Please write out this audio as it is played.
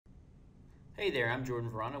Hey there, I'm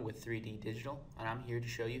Jordan Verano with 3D Digital, and I'm here to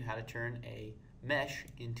show you how to turn a mesh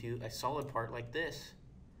into a solid part like this.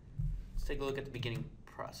 Let's take a look at the beginning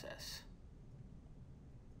process.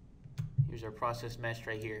 Here's our process mesh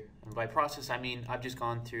right here. And by process, I mean I've just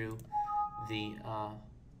gone through the,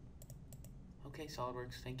 okay,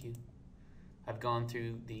 SolidWorks, thank you. I've gone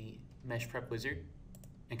through the mesh prep wizard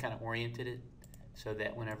and kind of oriented it so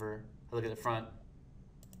that whenever I look at the front,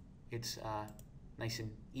 it's nice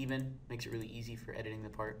and even, makes it really easy for editing the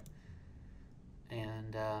part.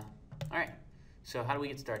 And alright, so how do we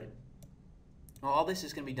get started? Well, all this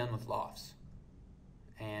is going to be done with lofts,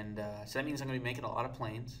 and so that means I'm going to be making a lot of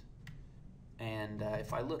planes. And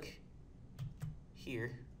if I look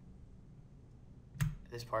here,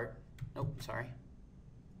 this part, nope, sorry,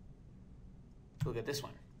 look at this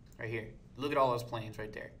one right here. Look at all those planes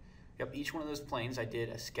right there. Yep, each one of those planes I did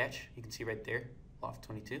a sketch. You can see right there, loft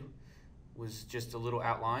 22 was just a little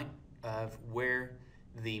outline of where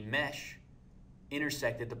the mesh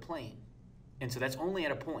intersected the plane. And so that's only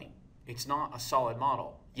at a point. It's not a solid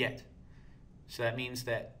model yet. So that means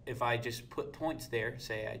that if I just put points there,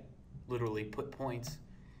 say I literally put points,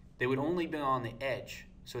 they would only be on the edge.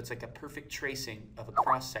 So it's like a perfect tracing of a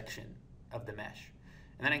cross section of the mesh.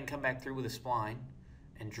 And then I can come back through with a spline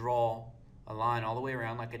and draw a line all the way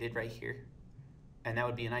around like I did right here. And that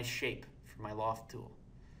would be a nice shape for my loft tool.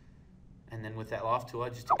 And then with that loft tool, I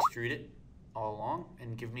just extrude it all along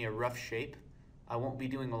and give me a rough shape. I won't be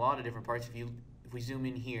doing a lot of different parts. If we zoom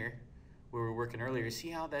in here, where we were working earlier, see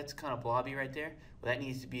how that's kind of blobby right there? Well, that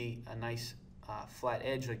needs to be a nice flat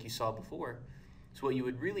edge like you saw before. So what you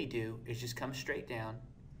would really do is just come straight down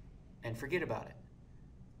and forget about it.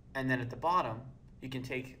 And then at the bottom, you can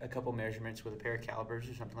take a couple measurements with a pair of calipers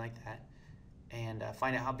or something like that and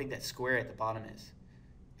find out how big that square at the bottom is.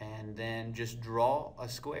 And then just draw a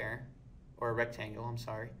square, or a rectangle, I'm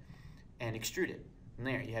sorry, and extrude it. And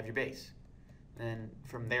there, you have your base. And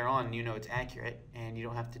from there on, you know it's accurate, and you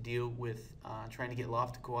don't have to deal with trying to get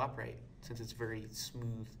loft to cooperate, since it's a very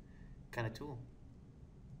smooth kind of tool.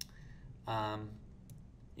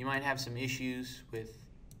 You might have some issues with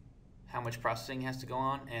how much processing has to go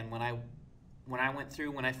on, and when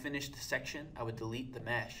I finished the section, I would delete the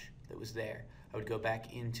mesh that was there. I would go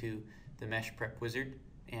back into the mesh prep wizard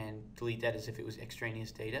and delete that as if it was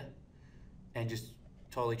extraneous data, and just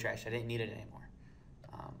totally trash. I didn't need it anymore.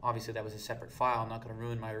 Obviously that was a separate file. I'm not going to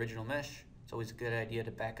ruin my original mesh. It's always a good idea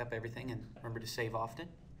to back up everything and remember to save often.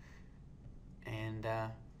 And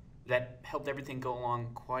that helped everything go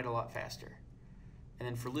along quite a lot faster. And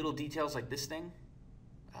then for little details like this thing,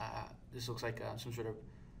 this looks like some sort of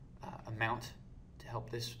a mount to help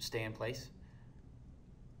this stay in place.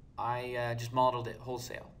 I just modeled it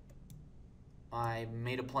wholesale. I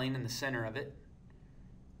made a plane in the center of it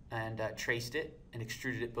and traced it and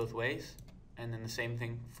extruded it both ways, and then the same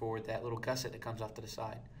thing for that little gusset that comes off to the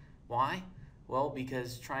side. Why? Well,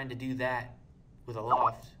 because trying to do that with a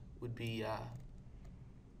loft would be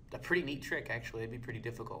a pretty neat trick, actually. It'd be pretty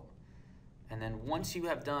difficult. And then once you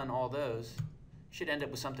have done all those, you should end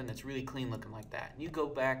up with something that's really clean looking like that. And you go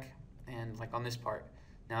back and, like on this part,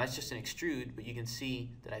 now that's just an extrude, but you can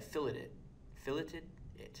see that I filleted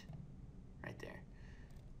it right there.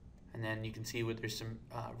 And then you can see where there's some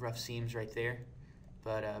rough seams right there.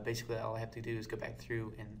 But basically all I have to do is go back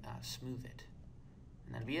through and smooth it.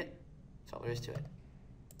 And that'll be it. That's all there is to it.